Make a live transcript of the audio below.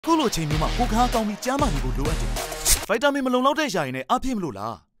ခုလိုချိန်မျိုးမှာကိုခါကောင်းပြီးကျန်းမာနေဖို့လိုအပ်တယ်ဗိုက်တာမင်မလုံလောက်တဲ့ຢာရင်လည်းအပြည့်မလို့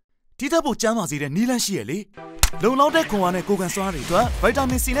လားဒီထက်ပိုကျန်းမာစေတဲ့နည်းလမ်းရှိရလေလုံလောက်တဲ့ခွန်အားနဲ့ကိုကန်စွမ်းတွေအတွက်ဗိုက်တာ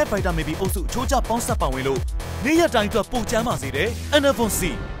မင် C နဲ့ဗိုက်တာမင် B အုပ်စုအချိုးကျပေါင်းစပ်ပါဝင်လို့နေ့ရက်တိုင်းအတွက်ပိုကျန်းမာစေတဲ့ Enervon C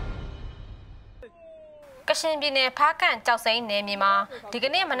ကရှင်ပြည်နယ်ဖားကန့်ကြောက်စိမ်းနယ်မြေမှာဒီက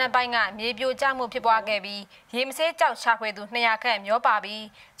နေ့မနက်ပိုင်းကမြေပြိုကျမှုဖြစ်ပွားခဲ့ပြီးရေမဆေးကြောက်ရှာဖွေသူ200ခန့်မျောပါပြီး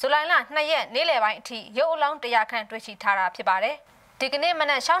ဇူလိုင်လ2ရက်နေ့လယ်ပိုင်းအထိရုပ်အလောင်း100ခန့်တွေ့ရှိထားတာဖြစ်ပါတယ်ဒီကနေ့မ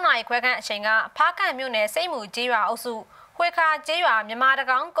နက်6နာရီခွဲခန့်အချိန်ကဖားကန့်မြို့နယ်စိတ်မူကျေးရွာအုပ်စုခွေခါကျေးရွာမြန်မာတ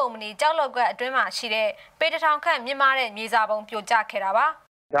ကောင်ကုမ္ပဏီကြောက်လောက်ကအတွင်းမှာရှိတဲ့ပေတထောင်ခန့်မြင့်မားတဲ့မြေစာပုံပြိုကျခဲ့တာပါ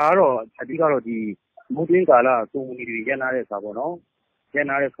ဒါကတော့အဓိကတော့ဒီမူတွင်းကာလကုမ္ပဏီတွေရန်လာတဲ့ခါပေါ့နော်ရန်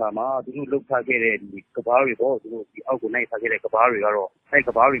လာတဲ့ခါမှာသူတို့လှုပ်ထားခဲ့တဲ့ဒီကဘာတွေပေါ့သူတို့ဒီအောက်ကိုနိုင်ထားခဲ့တဲ့ကဘာတွေကတော့အဲ့က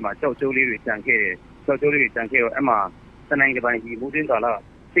ဘာတွေမှာကြောက်ကျိုးလေးတွေတန်ခဲ့တယ်ကြောက်ကျိုးလေးတွေတန်ခဲ့တော့အဲ့မှာတနိုင်တစ်ပိုင်းဒီမူတွင်းကာလ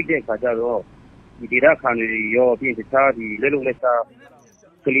စိတ်တဲ့ခါကျတော့ဒီဒေတာခံတွေရောပြင်တခြားဒီလက်လုံးလက်စား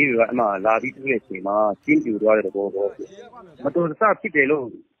ကလေးတွေကအမှလာပြီးတူးတဲ့အချိန်မှာကျင်းပြူသွားတဲ့သဘောပေါ့မတော်တဆဖြစ်တယ်လို့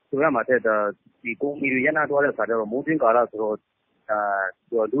ဆိုရမှာတဲ့ဒီကုမ္ပဏီတွေရန်လာသွားတဲ့ခါကျတော့မူတွင်းကာလဆိုတော့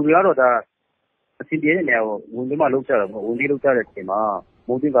လူတွေကတော့ဒါအစီအပြေတဲ့နေရာကိုဝင်ပြီးမှလှုပ်ကြတာပေါ့ဝင်ပြီးလှုပ်ကြတဲ့အချိန်မှာ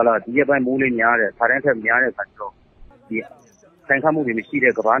မိုးတွင်းကာလဒီရက်ပိုင်းမိုးလေးများတယ်ခါတိုင်းထက်များတဲ့ခါကျတော့ဒီဆိုင်ခတ်မှုတွေမရှိ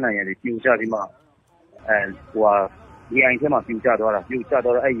တဲ့ကဘာနိုင်ရတွေပြူကျပြီးမှရေအိမ်ထဲမှာပြူကျသွားတာပြူကျ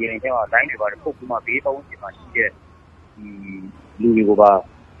သွားတော့အဲ့ရေအိမ်ထဲမှာလိုင်းတွေပါတယ်ပုတ်ပြီးမှဘေးပေါင်းချင်မှရှိတဲ့ဒီလူတွေကိုပါ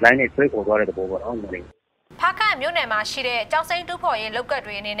လိုင်းနဲ့ဆွဲခေါ်သွားတဲ့သဘောပေါ့နော်ညီမလေးဖားကန့်မြို့နယ်မှာရှိတဲ့ကြောက်စိမ်းတူးဖော်ရေးလုပ်ကတ်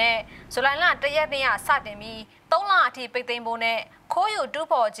တွေအနေနဲ့ဇူလိုင်လ1ရက်နေ့ကစတင်ပြီး3လအထိပိတ်သိမ်းဖို့နဲ့ခိုးယူတူး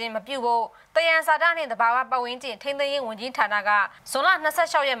ဖော်ခြင်းမပြုဖို့တယံစာတနဲ့တဘာဝပတ်ဝန်းကျင်ထိန်းသိမ်းရေးဝန်ကြီးဌာနကဇွန်လ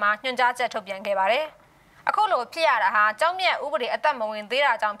26ရက်မှာညွှန်ကြားချက်ထုတ်ပြန်ခဲ့ပါတယ်။အခုလိုဖြစ်ရတာဟာကြောက်မြတ်ဥပဒေအသက်မဝင်သေး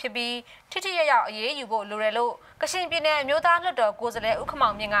တာကြောင့်ဖြစ်ပြီးထိထိရရောက်အရေးယူဖို့လိုတယ်လို့ကရှင်ပြည်နယ်အမျိုးသားလွှတ်တော်ကိုယ်စားလှယ်ဦးခမော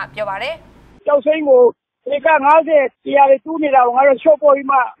င်မြင့်ကပြောပါတယ်။ကြောက်စိမ်းကိုဧက90တရားတွေတူးနေတာကိုငါတို့ချော့ပေါ်ပြီး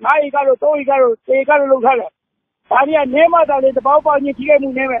မှ9ဧကလို့3ဧကလို့4ဧကလို့လုပ်ထားတယ်။ဒါကြီးကနေမှသာလေတဘောပေါင်းချင်းထိခဲ့မှု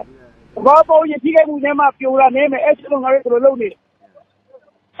နေမယ်။တဘောပေါင်းချင်းထိခဲ့မှုနေမှပြိုလာနေမယ်အဲ့လိုငါတို့တို့လုပ်နေတယ်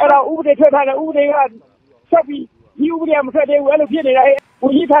။အဲ့တော့ဥပဒေထွက်ထားတယ်ဥပဒေကဆက်ပြီးဒီဥပဒေမထွက်သေးဘူးအဲ့လိုဖြစ်နေတာဝ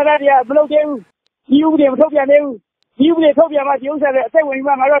န်ကြီးဌာနတွေကမလုပ်သေးဘူးဒီဥပဒေမထုတ်ပြန်သေးဘူးဒီဥပဒေထုတ်ပြန်မှဒီဥစ္စာတွေအသက်ဝင်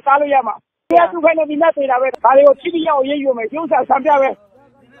မှငါတို့တားလို့ရမှာတရားသူခိုင်းနေပြီနဲ့နေတာပဲဒါတွေကိုထိထိရောက်ရေးယူမယ်ဒီဥစ္စာဆံပြပဲ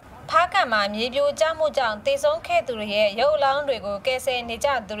ဖားကံမှာမြေပြိုကျမှုကြောင့်တေဆုံးခဲ့သူတွေရဲ့ရုပ်အလောင်းတွေကိုကယ်ဆယ်နေကြ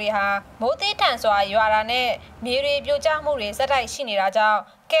သူတွေဟာမိုးသေးထန်စွာရွာတာနဲ့မြေတွေပြိုကျမှုတွေစက်တိုက်ရှိနေတာကြောင့်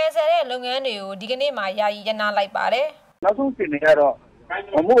ကယ်ဆယ်တဲ့လုပ်ငန်းတွေကိုဒီကနေ့မှယာယီရပ်နားလိုက်ပါတယ်နောက်ဆုံးပြင်နေရတော့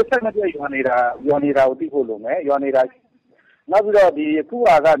မိုးဆက်မပြည့်ရွာနေတာကိုသိဖို့လိုမယ်ရွာနေတာနောက်ပြီးတော့ဒီအခု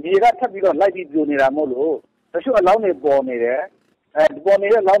ကမြေကထပ်ပြီးတော့လိုက်ပြီးပြိုနေတာမို့လို့တချို့အလောင်းတွေပေါ်နေတယ်ပေါ်နေ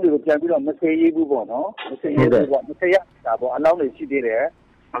တဲ့အလောင်းတွေကိုပြန်ပြီးတော့မဆေးရေးဘူးပေါ့နော်မဆေးရေးဘူးပေါ့မဆေးရတာပေါ့အလောင်းတွေရှိသေးတယ်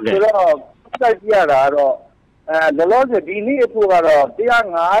ဆိုတော့တိုက်ပြရတာကတော့လောလောဆယ်ဒီနေ့အဖို့ကတော့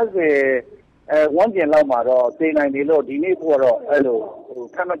150ဝန်းကျင်လောက်မှာတော့သိနိုင်ပြီလို့ဒီနေ့ဖို့တော့အဲ့လို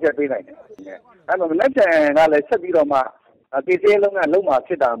ခက်မှတ်ချက်ပေးနိုင်တယ်အဲ့လိုမနေ့ကလည်းဆက်ပြီးတော့မှဒီသေးလုံးကလုံးမှာ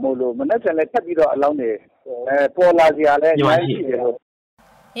ဖြစ်တာမို့လို့မနေ့ကလည်းထပ်ပြီးတော့အလောင်းတွေပေါ်လာစီရလဲအများကြီးရှိတယ်လို့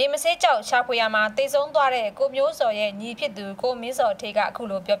ရေမဆေးကြောက်ရှာဖွေရမှာတေဆုံးသွားတဲ့ကိုမျိုးစော်ရဲ့ညီဖြစ်သူကိုမင်းစော်ထေးကအခု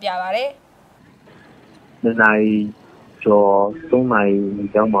လိုပြောပြပါဗျ။နိုင်ကျော်3နာရီ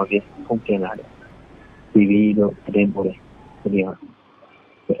ကျောင်းမှာပြင်ဖုန်းတင်လာတယ်။ဒီဗီလို့တင်ပို့တယ်။ဒီဟာ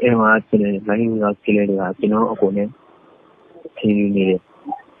အဲ့မှာကျွန်တော်နိုင်ရကလေးတွေကကျွန်တော်အကုန်နဲ့ထင်းနေတယ်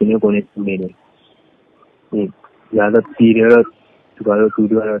။ကျွန်တော်ကိုလည်းနေတယ်။ဒီရတော့ဒီရတော့သူကတော့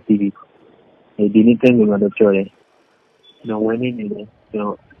တီဗီဒီနေ့တင်မှာတော့ပြောတယ်။ကျွန်တော်ဝင်းနေတယ်ကျွန်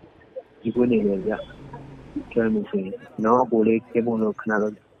တော်ဒီကိုနေတယ်ကြာ။ကျွန်တော်ဆိုရင်တော့ကိုလေးကေဘုံလို့ခဏ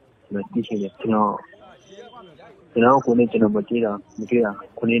တော့မသိချင်တယ်ကျွန်တော်ကိုနေကျွန်တော်မကြည့်တာ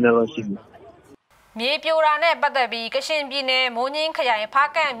ခုနေတော့ရှိပြီမြေပြိုတာနဲ့ပတ်သက်ပြီးကရှင်ပြည်နယ်မိုးညင်းခရိုင်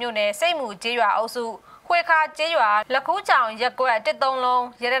ဖားကန့်မြို့နယ်စိတ်မူကျေးရွာအုပ်စုခွေခါကျေးရွာလက်ကူးချောင်ရက်ကွက်13လုံး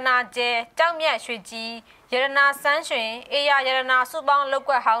ရတနာကျဲကြောက်မြတ်ရွှေကြီးရတနာစန်းရွှင်အေးရရတနာစုပေါင်းလောက်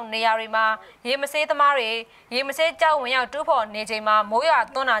ကွက်ဟောင်းနေရာတွေမှာရေမဆေးသမားတွေရေမဆေးကြောက်ဝင်ရောက်တူးဖော်နေချိန်မှာမိုးရွာ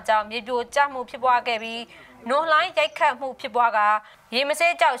သွန်းတာကြောင့်မြေပြိုကျမှုဖြစ်ပွားခဲ့ပြီးနွန်လှိုင်းရိုက်ခတ်မှုဖြစ်ပွားကရေမ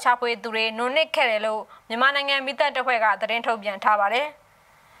ဆေးကြောက်ရှာဖွေသူတွေနုံနစ်ခဲ့တယ်လို့မြန်မာနိုင်ငံမိသက်တပ်ဖွဲ့ကသတင်းထုတ်ပြန်ထားပါတယ်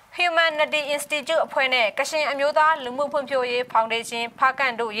။ Humanity Institute အဖွဲ့နဲ့ကရှင်အမျိုးသားလူမှုဖွံ့ဖြိုးရေးဖောင်ဒေးရှင်းဖားက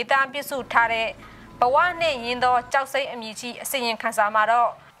န့်တို့ရေးသားပြုစုထားတဲ့ဘဝနဲ့ရင်းသောကြောက်စိမ်းအမည်ကြီးအစီရင်ခံစာမှာတော့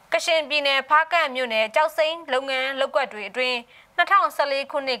ကရှင်ပြည်နယ်ဖားကန့်မြို့နယ်ကြောက်စိမ်းလုပ်ငန်းလုပ်ကွက်တွေအတွင်း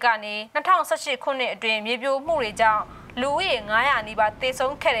2014ခုနှစ်ကနေ2018ခုနှစ်အတွင်းမြေပြိုမှုတွေကြောင့်လူဦးရေ900နီးပါးသေ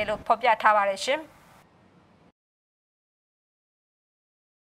ဆုံးခဲ့တယ်လို့ဖော်ပြထားပါတယ်ရှင်။